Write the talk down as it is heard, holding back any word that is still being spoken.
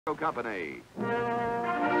Company.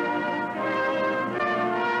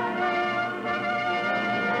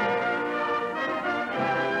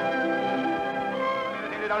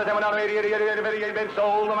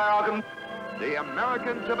 The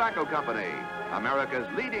American Tobacco Company, America's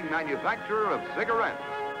leading manufacturer of cigarettes.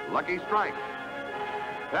 Lucky Strike,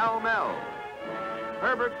 Pall Mall.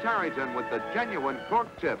 Herbert Tarrington with the genuine cork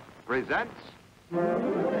tip presents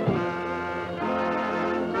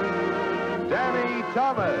Danny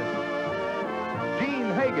Thomas,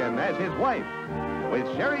 Jean Hagen as his wife, with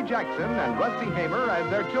Sherry Jackson and Rusty Hamer as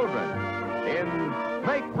their children, in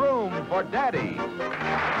Make Room for Daddy.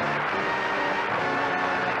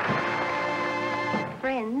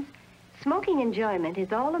 Friends, smoking enjoyment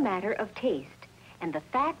is all a matter of taste, and the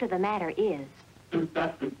fact of the matter is...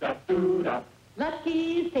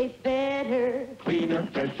 Lucky's taste better. Cleaner,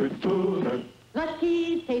 fresher, smoother.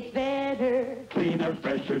 Lucky's taste better. Cleaner,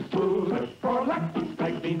 fresher, smoother. For Lucky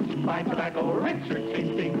Strike means fine tobacco, richer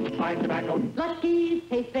tasting fine tobacco. Lucky's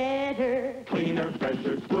taste better. Cleaner,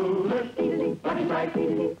 fresher, smoother. Lucky Strike,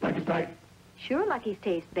 Lucky Strike. Sure, Lucky's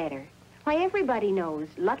taste better. Why, everybody knows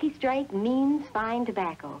Lucky Strike means fine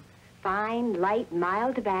tobacco. Fine, light,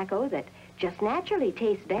 mild tobacco that just naturally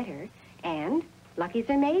tastes better. And Lucky's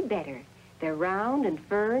are made better. They're round and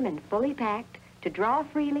firm and fully packed to draw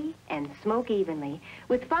freely and smoke evenly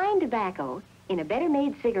with fine tobacco in a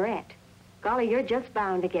better-made cigarette. Golly, you're just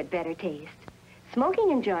bound to get better taste. Smoking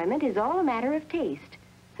enjoyment is all a matter of taste.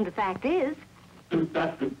 And the fact is...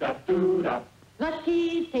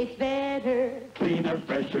 Lucky's taste better. Cleaner,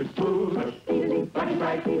 fresher, smoother. Lucky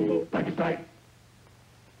Strike, Lucky Strike.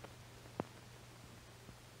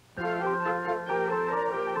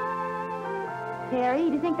 Harry,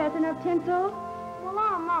 do you think that's enough tinsel? Well,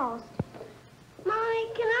 almost. Mommy,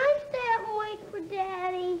 can I stay up and wait for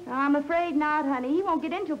Daddy? I'm afraid not, honey. He won't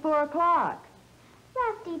get in till 4 o'clock.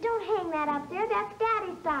 Rusty, don't hang that up there. That's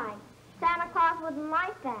Daddy's sign. Santa Claus wouldn't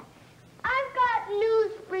like that. I've got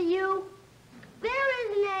news for you. There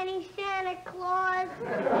isn't any Santa Claus.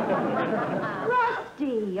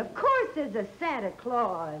 Rusty, of course there's a Santa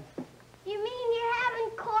Claus. You mean you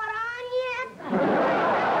haven't caught on yet?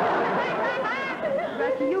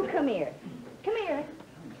 Rusty, you come here. Come here.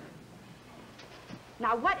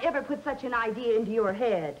 Now, whatever put such an idea into your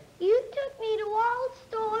head? You took me to all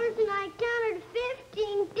stores and I counted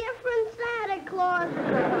 15 different Santa Clauses.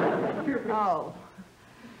 Oh.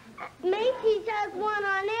 Macy's has one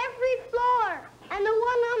on every floor, and the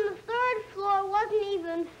one on the 3rd floor wasn't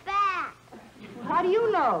even fat. How do you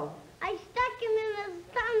know? I stuck him in the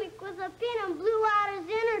stomach with a pin and blew out his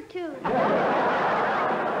inner tube.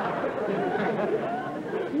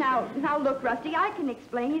 Now, look, Rusty, I can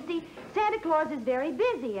explain. You see, Santa Claus is very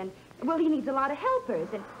busy, and, well, he needs a lot of helpers,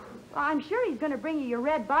 and well, I'm sure he's going to bring you your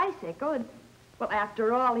red bicycle, and, well,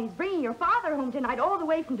 after all, he's bringing your father home tonight all the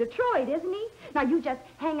way from Detroit, isn't he? Now, you just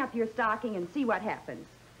hang up your stocking and see what happens.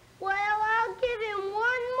 Well, I'll give him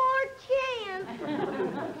one more chance.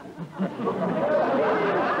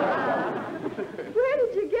 Where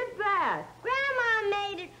did you get that? Grandma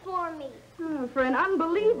made it for me. Oh, for an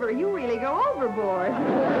unbeliever, you really go overboard.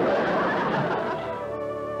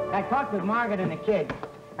 I talked with Margaret and the kids.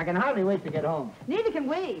 I can hardly wait to get home. Neither can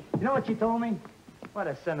we. You know what she told me? What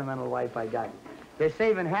a sentimental wife I got. They're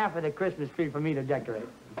saving half of the Christmas tree for me to decorate.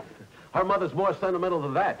 Her mother's more sentimental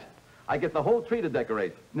than that. I get the whole tree to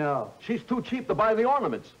decorate. No. She's too cheap to buy the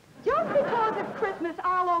ornaments. Just because it's Christmas,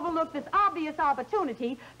 I'll overlook this obvious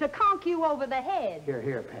opportunity to conk you over the head.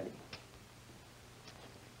 Here, Patty.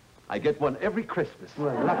 I get one every Christmas.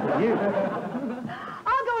 Well, lucky you.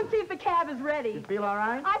 I'll go and see if the cab is ready. You feel all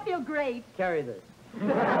right? I feel great. Carry this.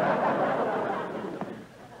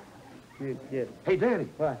 Yes. Hey, Danny.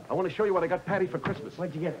 What? I want to show you what I got Patty for Christmas.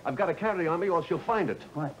 What'd you get? I've got to carry on me or she'll find it.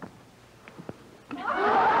 What?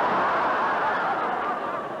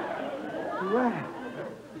 Wow.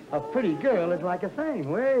 A pretty girl is like a thing.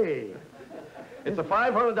 Way. It's a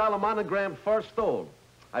 $500 monogram first stove.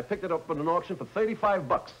 I picked it up at an auction for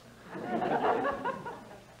 $35.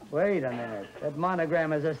 Wait a minute. That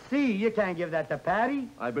monogram is a C. You can't give that to Patty.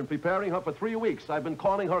 I've been preparing her for 3 weeks. I've been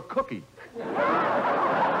calling her Cookie.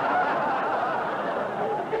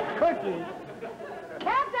 Cookie?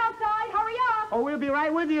 Cab's outside. Hurry up. Oh, we'll be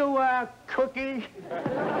right with you, Cookie.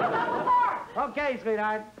 Okay,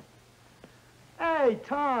 sweetheart. Hey,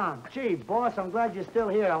 Tom. Gee, boss, I'm glad you're still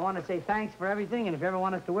here. I want to say thanks for everything, and if you ever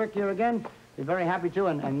want us to work here again, we're very happy to,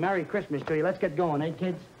 and Merry Christmas to you. Let's get going, eh,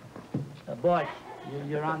 kids? Boss,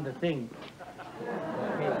 you're on the thing.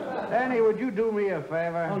 Danny, would you do me a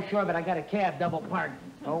favor? Oh, sure, but I got a cab double parked.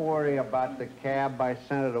 Don't worry about the cab. I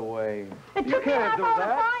sent it away. It You took me can't half do hour to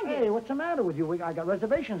that. find Hey, it. what's the matter with you? I got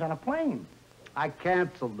reservations on a plane. I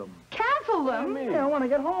canceled them. Cancel them? Yeah, I want to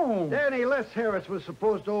get home. Danny, Les Harris was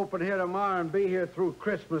supposed to open here tomorrow and be here through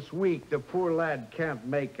Christmas week. The poor lad can't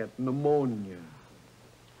make it. Pneumonia.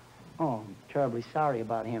 Oh, I'm terribly sorry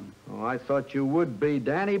about him. Oh, I thought you would be,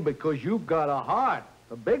 Danny, because you've got a heart.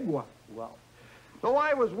 A big one. Well, So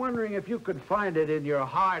I was wondering if you could find it in your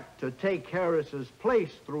heart to take Harris's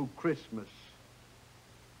place through Christmas.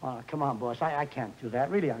 come on, boss. I can't do that.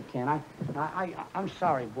 Really, I can't. I'm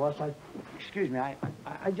sorry, boss. Excuse me. I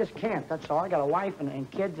just can't. That's all. I got a wife and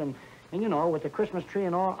kids and you know, with the Christmas tree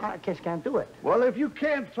and all, I just can't do it. Well, if you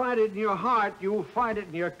can't find it in your heart, you'll find it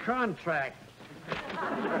in your contract.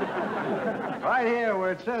 Right here,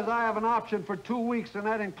 where it says I have an option for 2 weeks, and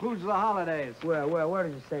that includes the holidays. Where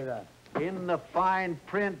does it say that? In the fine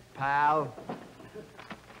print, pal.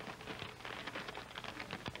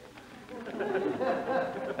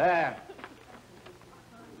 There.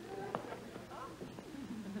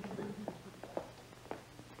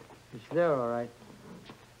 It's there, all right.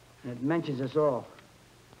 And it mentions us all.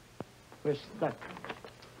 We're stuck.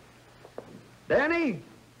 Danny,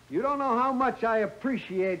 you don't know how much I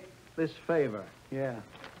appreciate this favor. Yeah.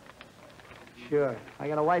 Sure. I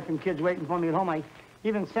got a wife and kids waiting for me at home. I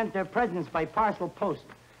even sent their presents by parcel post.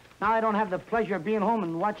 Now I don't have the pleasure of being home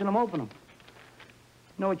and watching them open them.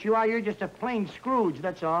 You know what you are? You're just a plain Scrooge,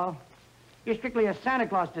 that's all. You're strictly a Santa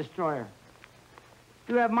Claus destroyer.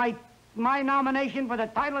 You have my nomination for the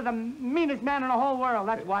title of the meanest man in the whole world,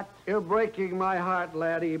 that's what. You're breaking my heart,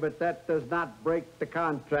 laddie, but that does not break the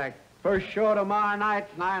contract. First show tomorrow night,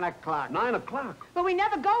 9 o'clock. 9 o'clock. But we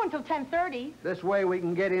never go until 10:30. This way we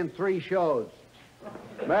can get in 3 shows.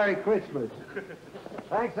 Merry Christmas.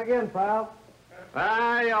 Thanks again, pal.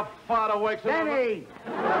 Ah, your father wakes up. Danny!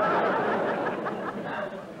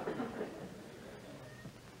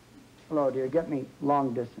 Hello, dear. Get me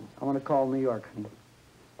long distance. I want to call New York, honey.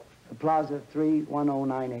 The Plaza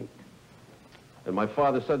 31098. And my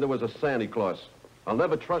father said there was a Santa Claus. I'll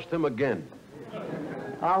never trust him again.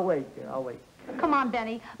 I'll wait, dear. I'll wait. Come on,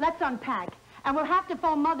 Benny. Let's unpack. And we'll have to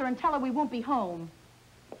phone Mother and tell her we won't be home.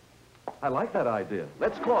 I like that idea.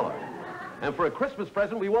 Let's call her. And for a Christmas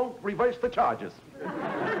present, we won't reverse the charges.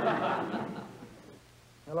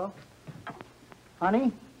 Hello?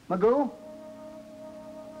 Honey? Magoo?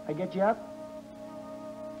 I get you up?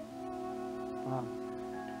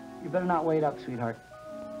 You better not wait up, sweetheart.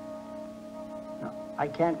 No, I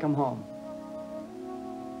can't come home.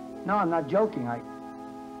 No, I'm not joking. I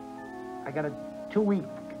got a 2-week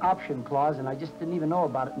option clause, and I just didn't even know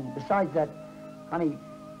about it. And besides that, honey,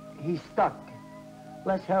 he's stuck.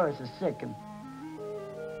 Les Harris is sick, and...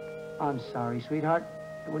 I'm sorry, sweetheart.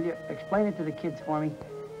 Will you explain it to the kids for me?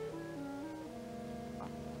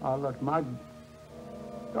 Oh, look, Mug,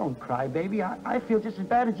 don't cry, baby. I feel just as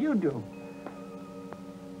bad as you do.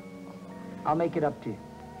 I'll make it up to you.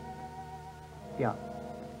 Yeah,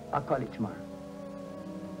 I'll call you tomorrow.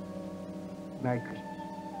 Merry Christmas.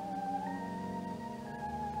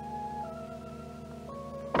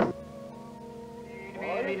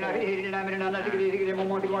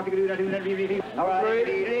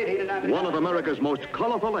 One of America's most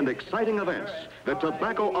colorful and exciting events, the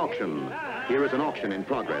tobacco auction. Here is an auction in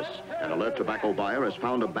progress. An alert tobacco buyer has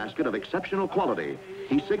found a basket of exceptional quality.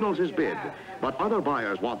 He signals his bid, but other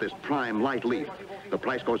buyers want this prime light leaf. The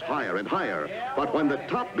price goes higher and higher, but when the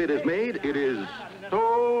top bid is made, it is...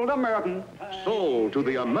 Sold American. Sold to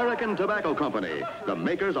the American Tobacco Company, the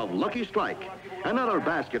makers of Lucky Strike. Another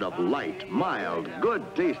basket of light, mild,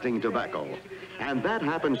 good-tasting tobacco. And that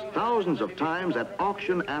happens thousands of times at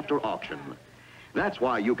auction after auction. That's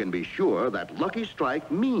why you can be sure that Lucky Strike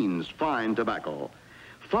means fine tobacco.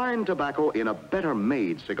 Fine tobacco in a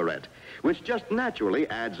better-made cigarette, which just naturally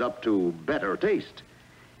adds up to better taste.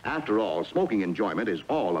 After all, smoking enjoyment is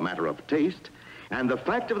all a matter of taste, and the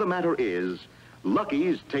fact of the matter is,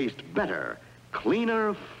 Lucky's taste better,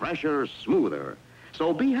 cleaner, fresher, smoother.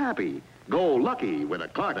 So be happy. Go Lucky with a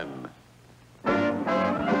carton. Thank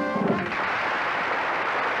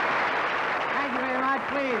you very much.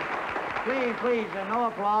 Please, no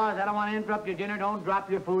applause. I don't want to interrupt your dinner. Don't drop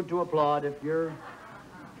your food to applaud. If you're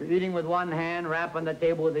eating with one hand, rap on the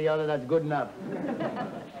table with the other, that's good enough.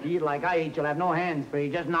 If you eat like I eat, you'll have no hands free.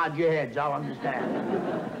 Just nod your heads, I'll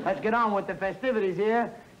understand. Let's get on with the festivities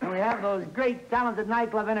here. And we have those great, talented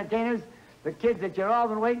nightclub entertainers, the kids that you've all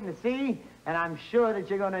been waiting to see, and I'm sure that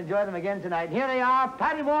you're going to enjoy them again tonight. Here they are,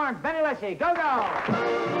 Patty Moore and Benny Leslie. Go, go!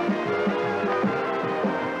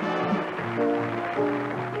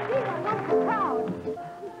 What's the crowd?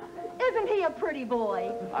 Isn't he a pretty boy?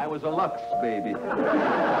 boy. I was a Lux baby. Look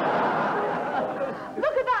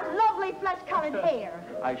at that lovely flesh-colored hair.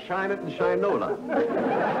 I shine it in Shinola.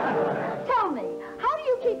 Tell me, how do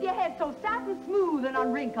you keep your head so satin smooth and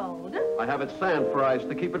unwrinkled? I have it sand fries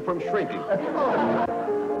to keep it from shrinking.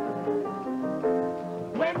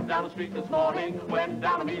 Went down the street this morning, went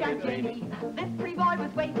down to meet Aunt Janie. This pretty boy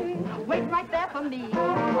was waiting right there for me.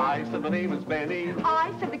 I said, my name is Benny.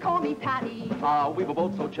 I said they call me Patty. We were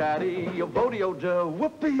both so chatty. Vodeo Joe,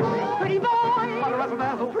 whoopee. Pretty boy,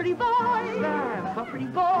 Razzle-dazzle. pretty boy, pretty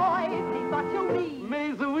boy, please watch your knee.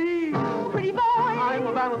 Mazoe. Pretty boy, I'm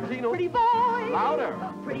a Valentino. pretty boy. Louder.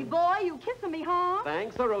 Pretty boy, you kissing me, huh?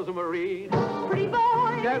 Thanks, Rosemarie. Pretty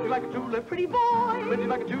boy, Dance me like a tulip. pretty boy, Pretty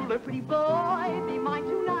like a tulip. pretty boy, be mine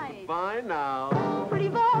tonight. Fine now. Pretty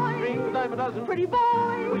boy, Dreams a dime a dozen. pretty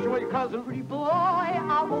boy, Wish you were your cousin. pretty boy,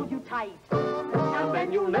 I'll hold you tight. And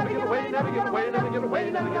then you'll never get away, never get away, never get away,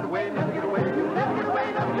 never get away, never get away. You'll never get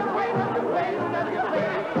away, never get away, never get away, you'll never get away.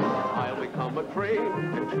 I'll become a train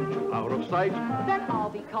and shoot you out of sight. Then I'll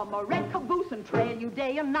become a red caboose and trail you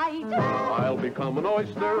day and night. I'll become an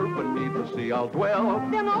oyster, beneath the sea I'll dwell.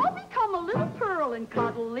 Then I'll become a little pearl and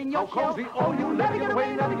cuddle in your How shell. cozy, oh, you'll never get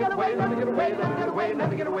away, never get away, never get away, never get away,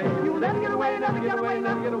 never get away. You'll never get away, never get away,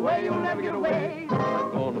 never get away, you'll never get away.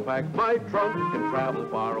 I'm gonna pack my trunk and travel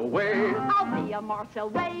far away. I'll be a Marcel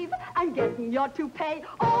wave and get in your toupee.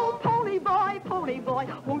 Oh, pony boy,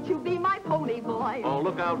 won't you be my pony boy? Oh,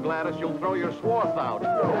 look out, Gladys, you'll throw your swarth out.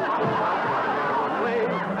 Play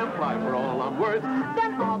and fly for all I'm worth.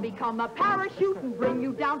 Then I'll become a parachute and bring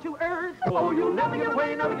you down to earth. Oh, you'll never get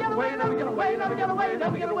away, never get away, never get away, never get away,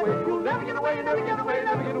 never get away. You'll never get away, never get away,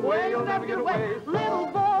 never get away, you'll never get away. Little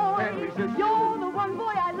boy, Henry says, you're the one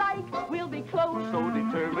boy I like. We'll be close, So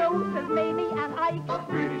determined. close as Mamie and Ike.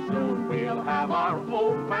 Pretty soon we'll have our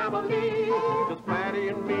full family, just Patty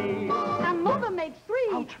and me. And Mother makes three.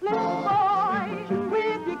 Little boy,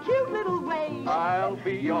 with your cute little ways. I'll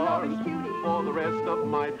be yours Lovely cutie. for the rest of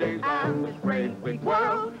my days. And this great big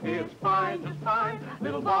world is fine, just fine.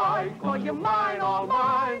 Little boy, 'cause you're mine, all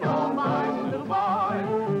mine, little boy.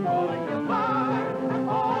 'Cause you're mine,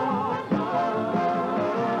 all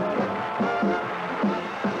mine.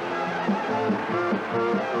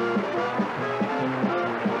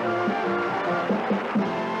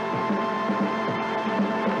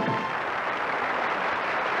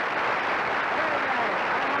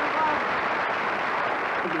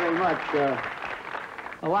 Thank you very much.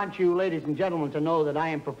 I want you, ladies and gentlemen, to know that I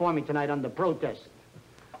am performing tonight under protest.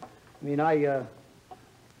 I mean, I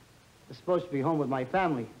was supposed to be home with my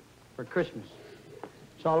family for Christmas.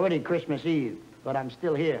 It's already Christmas Eve, but I'm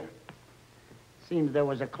still here. Seems there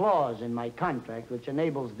was a clause in my contract which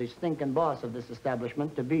enables the stinking boss of this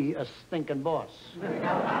establishment to be a stinking boss.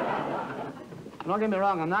 Don't get me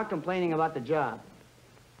wrong, I'm not complaining about the job.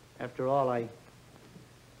 After all, I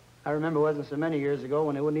remember it wasn't so many years ago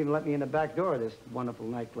when they wouldn't even let me in the back door of this wonderful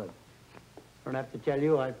nightclub. I don't have to tell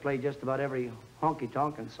you, I've played just about every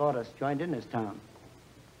honky-tonk and sawdust joint in this town.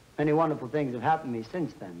 Many wonderful things have happened to me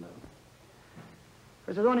since then, though.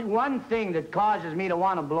 Because there's only one thing that causes me to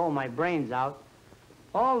want to blow my brains out.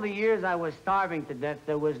 All the years I was starving to death,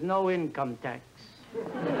 there was no income tax.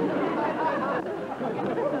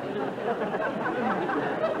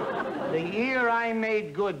 The year I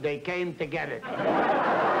made good, they came to get it.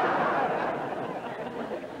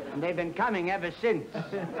 And they've been coming ever since.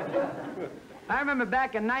 I remember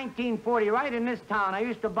back in 1940, right in this town, I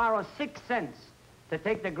used to borrow 6 cents to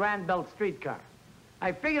take the Grand Belt streetcar.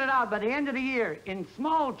 I figured it out by the end of the year, in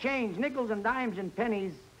small change, nickels and dimes and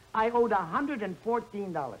pennies, I owed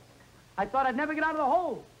 $114. I thought I'd never get out of the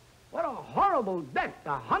hole. What a horrible debt,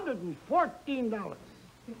 $114.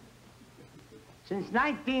 Since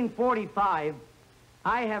 1945,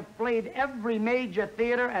 I have played every major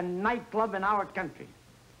theater and nightclub in our country.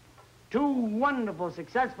 2 wonderful,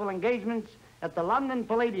 successful engagements at the London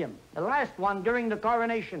Palladium, the last one during the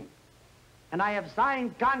coronation. And I have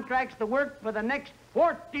signed contracts to work for the next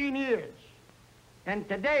 14 years. And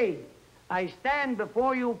today, I stand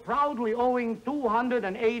before you proudly owing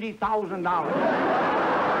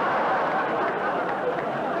 $280,000.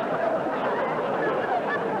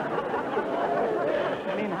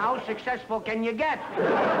 I mean, how successful can you get?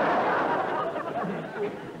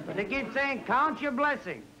 But they keep saying, count your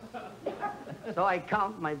blessings. So I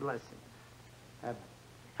count my blessings. I have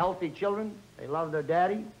healthy children. They love their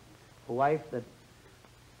daddy. A wife that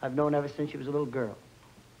I've known ever since she was a little girl.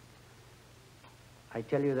 I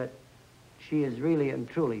tell you that she is really and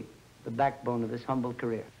truly the backbone of this humble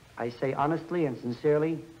career. I say honestly and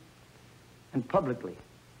sincerely and publicly,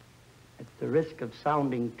 at the risk of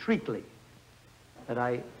sounding treacly, that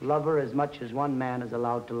I love her as much as one man is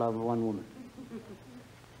allowed to love one woman.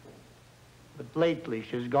 But lately,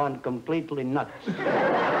 she's gone completely nuts.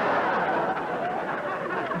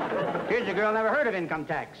 Here's a girl never heard of income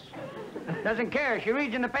tax. Doesn't care. She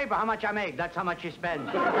reads in the paper how much I make. That's how much she spends.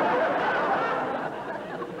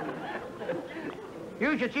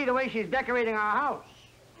 You should see the way she's decorating our house.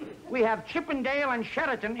 We have Chippendale and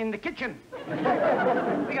Sheraton in the kitchen.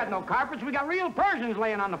 We got no carpets. We got real Persians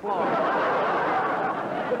laying on the floor.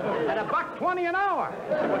 At $1.20 an hour.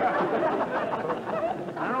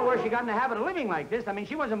 I don't know where she got in the habit of living like this. I mean,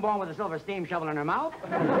 she wasn't born with a silver steam shovel in her mouth.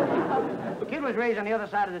 The kid was raised on the other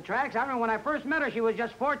side of the tracks. I remember when I first met her, she was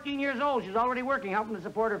just 14 years old. She was already working, helping to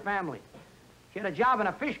support her family. She had a job in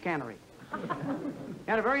a fish cannery. She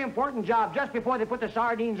had a very important job. Just before they put the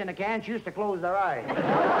sardines in the can, she used to close their eyes.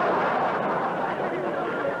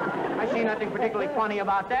 I see nothing particularly funny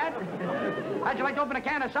about that. How'd you like to open a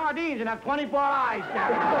can of sardines and have 24 eyes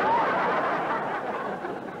staring at you?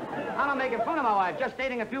 I'm not making fun of my wife, just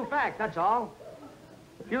stating a few facts, that's all.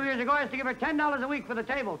 A few years ago, I used to give her $10 a week for the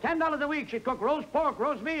table. $10 a week. She'd cook roast pork,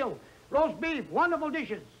 roast veal, roast beef, wonderful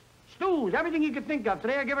dishes, stews, everything you could think of.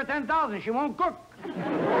 Today, I give her $10,000. She won't cook.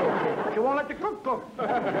 She won't let the cook cook.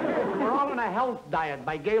 We're all on a health diet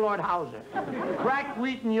by Gaylord Hauser. Cracked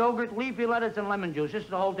wheat and yogurt, leafy lettuce and lemon juice. This is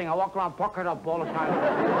the whole thing. I walk around puckered up all the time.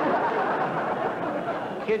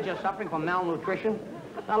 Kids are suffering from malnutrition.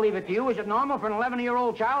 I'll leave it to you. Is it normal for an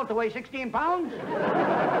 11-year-old child to weigh 16 pounds?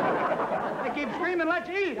 They keep screaming, let's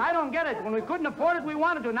eat. I don't get it. When we couldn't afford it, we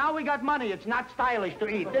wanted to. Now we got money. It's not stylish to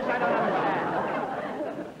eat. This I don't understand.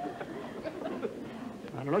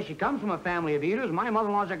 I don't know, she comes from a family of eaters. My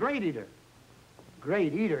mother-in-law's a great eater.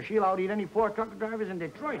 Great eater. She'll out-eat any 4 truck drivers in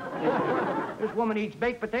Detroit. This woman eats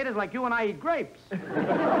baked potatoes like you and I eat grapes.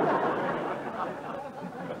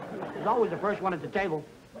 She's always the first one at the table.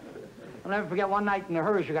 I'll never forget one night in a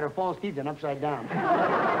hurry, she got her false teeth in upside down.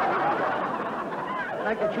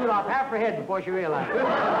 Like to chewed off half her head before she realized it.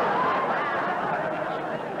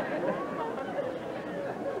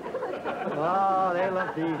 Oh, they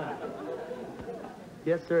love to eat.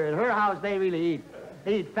 Yes, sir. At her house, they really eat.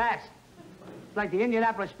 They eat fast. It's like the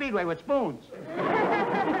Indianapolis Speedway with spoons.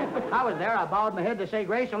 I was there. I bowed my head to say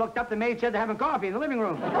grace. I looked up. The maid said they're having coffee in the living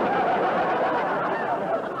room.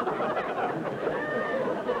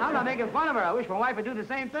 I'm not making fun of her. I wish my wife would do the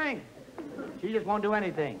same thing. She just won't do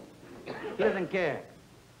anything. She doesn't care.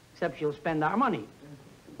 Except she'll spend our money,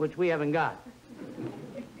 which we haven't got.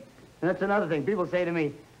 And that's another thing. People say to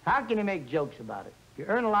me, how can you make jokes about it? If you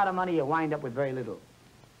earn a lot of money, you wind up with very little.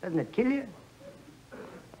 Doesn't it kill you?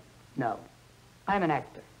 No. I'm an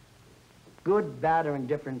actor. Good, bad, or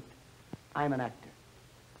indifferent, I'm an actor.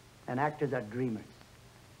 And actors are dreamers.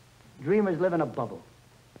 Dreamers live in a bubble.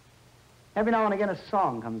 Every now and again, a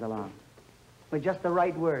song comes along with just the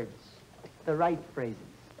right words, the right phrases.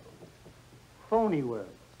 Phony words,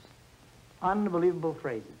 unbelievable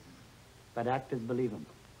phrases, but actors believe them.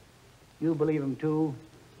 You believe them, too.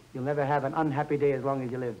 You'll never have an unhappy day as long as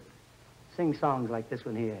you live. Sing songs like this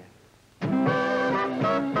one here.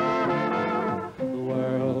 The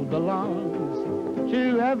world belongs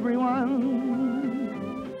to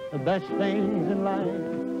everyone. The best things in life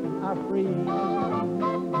are free.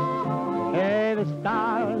 Hey, the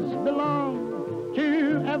stars belong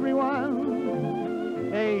to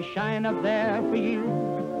everyone. They shine up there for you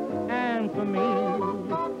and for me.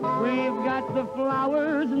 We've got the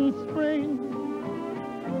flowers in spring,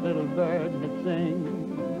 little birds that sing.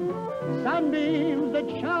 Sunbeams that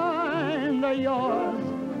shine, they're yours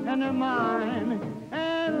and they're mine.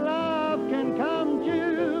 And love can come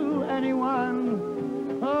to anyone.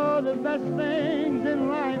 Oh, the best things in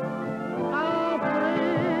life are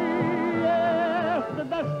free. Yes, the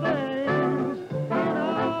best things in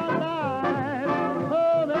our life.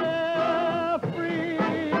 Oh, they're free.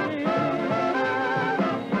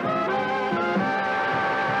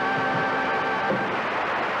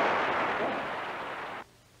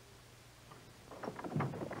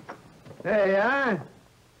 There you are.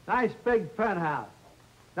 Nice big penthouse.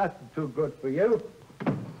 Nothing too good for you.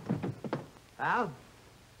 Al?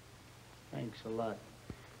 Thanks a lot.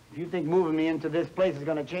 If you think moving me into this place is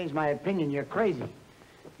going to change my opinion, you're crazy.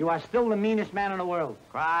 You are still the meanest man in the world.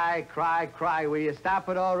 Cry, cry, cry. Will you stop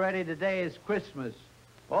it already? Today is Christmas.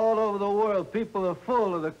 All over the world, people are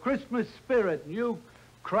full of the Christmas spirit. And you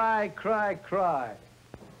cry, cry, cry.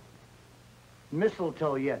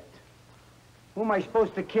 Mistletoe yet. Who am I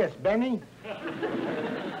supposed to kiss, Benny?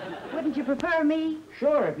 Wouldn't you prefer me?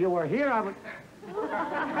 Sure, if you were here, I would...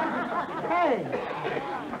 Hey!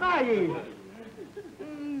 Maggie!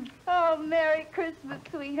 Oh, Merry Christmas,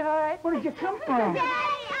 sweetheart. Where did you come from? Daddy!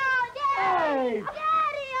 Oh, Hey!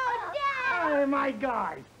 Daddy, oh, Dad! Hey, my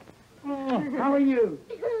guy. How are you?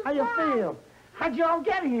 How you feel? How'd you all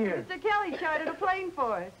get here? Mr. Kelly chartered a plane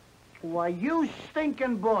for us. Why, you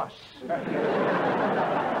stinking boss.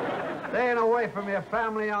 Staying away from your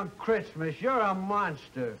family on Christmas. You're a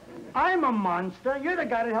monster. I'm a monster. You're the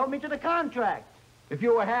guy that held me to the contract. If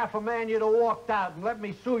you were half a man, you'd have walked out and let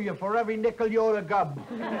me sue you for every nickel you would have got.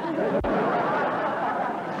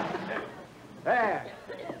 There.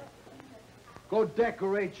 Go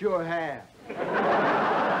decorate your hair. He's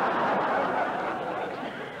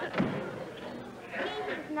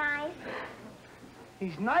nice.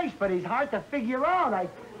 He's nice, but he's hard to figure out.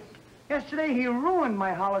 Yesterday, he ruined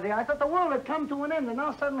my holiday. I thought the world had come to an end, and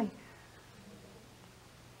now suddenly...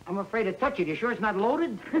 I'm afraid to touch it. You sure it's not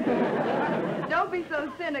loaded? Don't be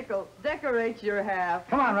so cynical. Decorate your half.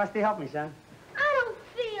 Come on, Rusty, help me, son. I don't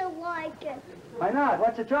feel like it. Why not?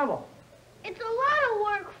 What's the trouble? It's a lot of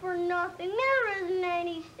work for nothing. There isn't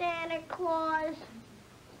any Santa Claus.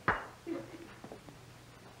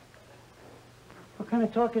 What kind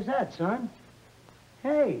of talk is that, son?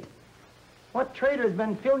 Hey, what traitor's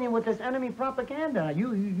been filling you with this enemy propaganda?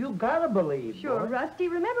 You gotta believe. Sure, boy. Rusty.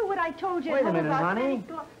 Remember what I told you Wait a about minute, honey. Santa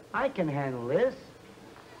Claus? I can handle this.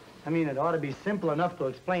 I mean, it ought to be simple enough to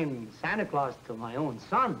explain Santa Claus to my own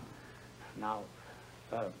son. Now,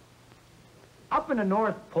 up in the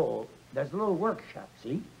North Pole, there's a little workshop,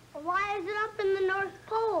 see? Why is it up in the North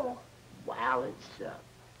Pole? Well, it's,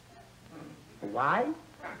 why?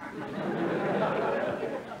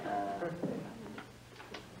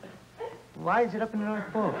 Why is it up in the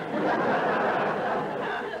North Pole?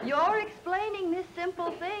 You're explaining this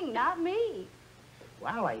simple thing, not me.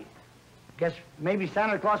 Well, I guess maybe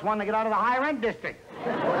Santa Claus wanted to get out of the high-rent district.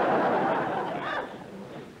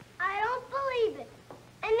 I don't believe it.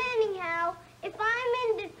 And anyhow, if I'm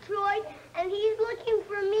in Detroit and he's looking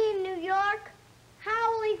for me in New York,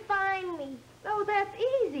 how will he find me? Oh, that's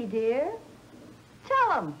easy, dear.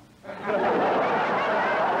 Tell him.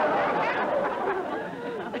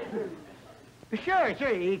 Sure.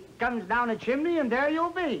 He comes down a chimney, and there you'll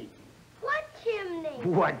be. What chimney?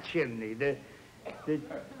 What chimney? The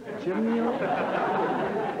chimney? Oh,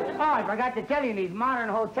 I forgot to tell you, in these modern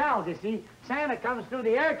hotels, you see, Santa comes through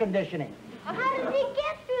the air conditioning. How does he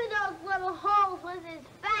get through those little holes with his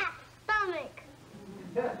fat stomach?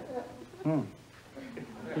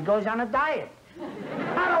 He goes on a diet.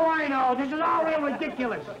 How do I know? This is all real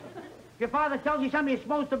ridiculous. Your father tells you something, you're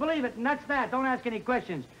supposed to believe it, and that's that. Don't ask any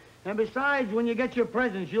questions. And besides, when you get your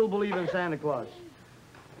presents, you'll believe in Santa Claus.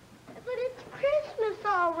 But it's Christmas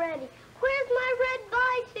already. Where's my red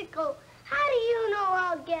bicycle? How do you know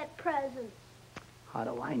I'll get presents? How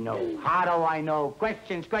do I know? How do I know?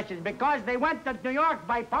 Questions. Because they went to New York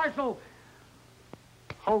by parcel.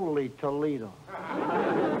 Holy Toledo.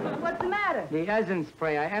 What's the matter? Die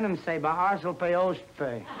Essensspray, I Ennemsay by Arsel Pay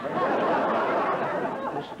Ostpay.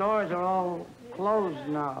 The stores are all closed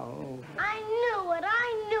now. I knew it.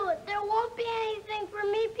 There won't be anything for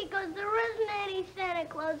me because there isn't any Santa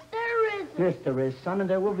Claus. There isn't. Yes, there is, son, and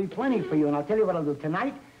there will be plenty for you. And I'll tell you what I'll do.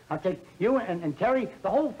 Tonight, I'll take you and Terry, the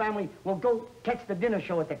whole family, will go catch the dinner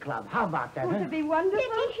show at the club. How about that, Won't it be wonderful? Did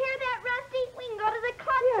you hear that, Rusty? We can go to the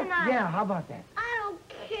club tonight. Yeah, how about that? I don't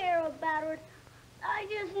care about it. I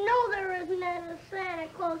just know there isn't any Santa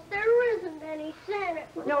Claus. There isn't any Santa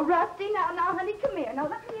Claus. No, Rusty, now, honey, come here. Now,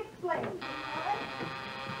 let me explain.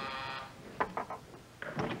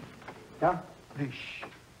 Yeah? Hey, shh.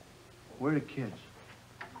 Where are the kids?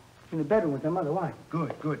 In the bedroom with their mother. Why?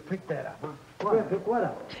 Good. Pick that up, huh? What? Pick what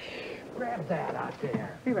up? Grab that out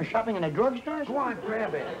there. You been shopping in a drugstore? Go on,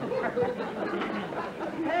 grab it.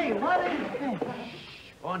 Hey, what is this?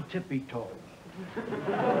 On tippy toes.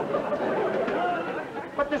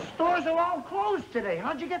 But the stores are all closed today.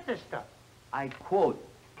 How'd you get this stuff? I quote,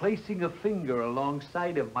 placing a finger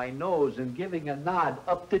alongside of my nose and giving a nod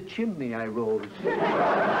up the chimney I rose.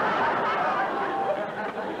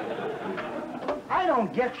 I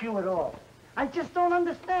don't get you at all. I just don't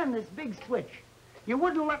understand this big switch. You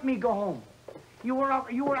wouldn't let me go home. You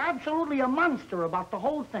were absolutely a monster about the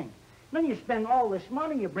whole thing. Then you spend all this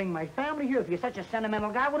money, you bring my family here. If you're such a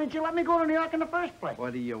sentimental guy, why didn't you let me go to New York in the first place?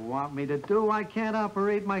 What do you want me to do? I can't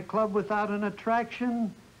operate my club without an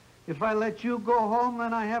attraction. If I let you go home,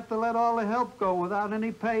 then I have to let all the help go without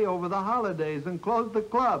any pay over the holidays and close the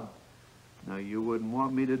club. Now, you wouldn't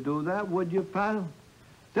want me to do that, would you, pal?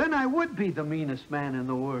 Then I would be the meanest man in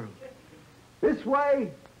the world. This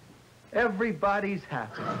way, everybody's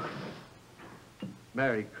happy.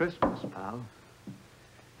 Merry Christmas, pal.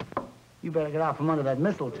 You better get out from under that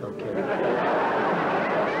mistletoe, kid.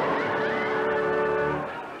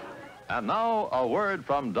 And now, a word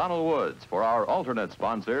from Donald Woods for our alternate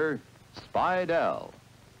sponsor, Spidell.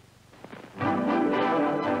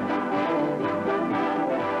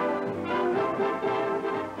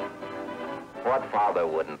 What father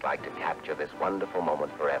wouldn't like to capture this wonderful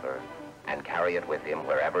moment forever and carry it with him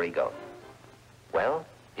wherever he goes? Well,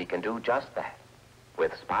 he can do just that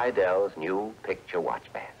with Spidell's new picture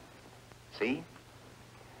watch band. See?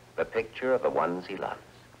 The picture of the ones he loves.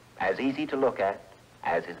 As easy to look at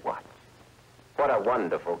as his watch. What a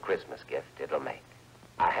wonderful Christmas gift it'll make.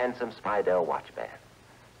 A handsome Spidell watch band.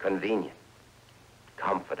 Convenient.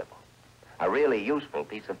 Comfortable. A really useful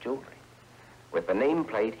piece of jewelry. With the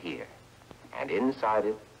nameplate here. And inside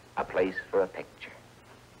it, a place for a picture.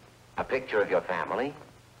 A picture of your family,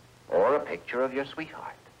 or a picture of your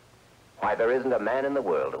sweetheart. Why, there isn't a man in the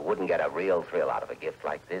world who wouldn't get a real thrill out of a gift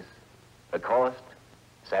like this. The cost,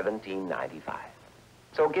 $17.95.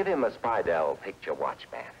 So give him a Spidell picture watch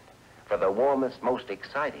band for the warmest, most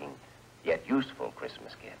exciting, yet useful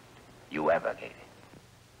Christmas gift you ever gave him.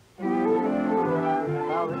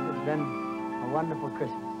 Well, this has been a wonderful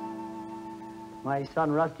Christmas. My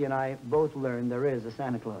son Rusty and I both learned there is a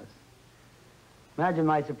Santa Claus. Imagine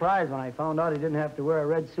my surprise when I found out he didn't have to wear a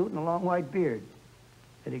red suit and a long white beard.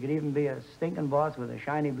 That he could even be a stinking boss with a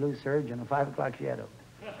shiny blue serge and a 5 o'clock shadow.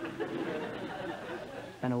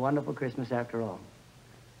 And a wonderful Christmas after all.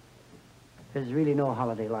 There's really no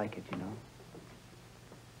holiday like it, you know.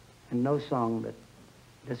 And no song that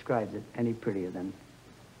describes it any prettier than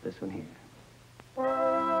this one here.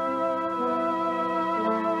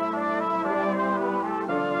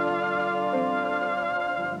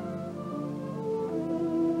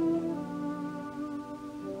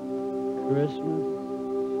 Christmas,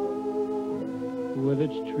 with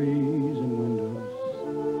its trees and windows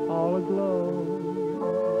all aglow.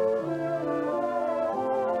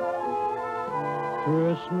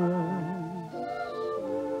 Christmas,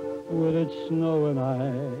 with its snow and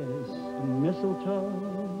ice and mistletoe.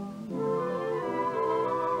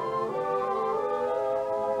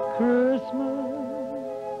 Christmas,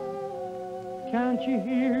 can't you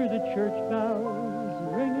hear the church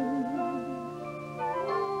bells ringing?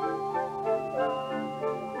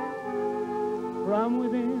 From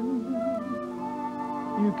within,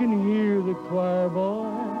 you can hear the choir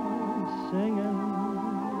boys singing.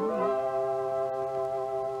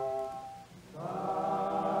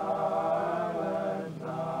 Silent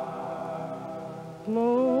night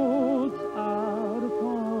floats out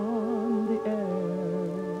upon the air.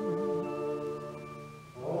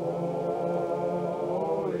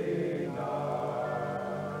 Holy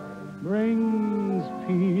night brings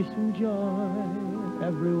peace and joy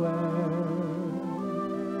everywhere.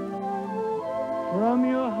 From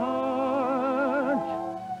your heart,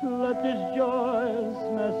 let this joyous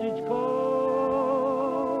message go.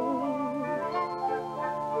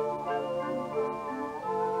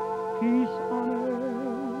 Peace on earth,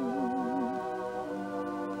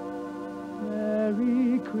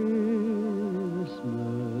 Merry Christmas.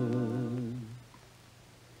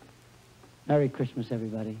 Merry Christmas,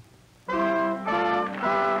 everybody.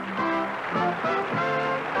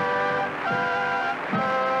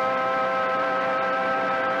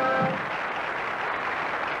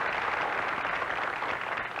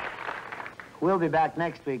 We'll be back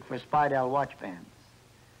next week for Spidell watch bands.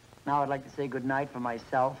 Now I'd like to say good night for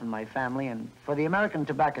myself and my family and for the American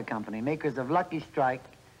Tobacco Company, makers of Lucky Strike,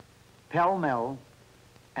 Pell Mell,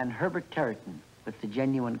 and Herbert Territon with the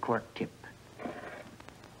genuine cork tip.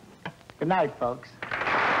 Good night, folks.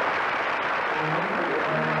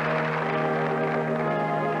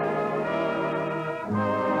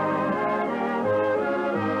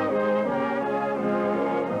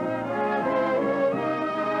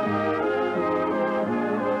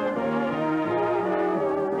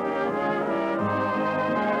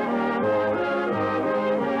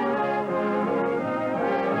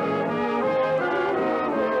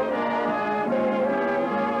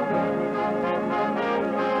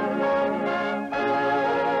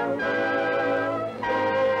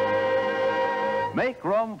 Make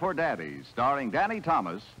Room for Daddy, starring Danny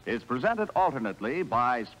Thomas, is presented alternately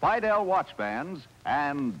by Spidell Watch Bands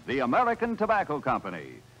and the American Tobacco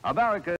Company, America.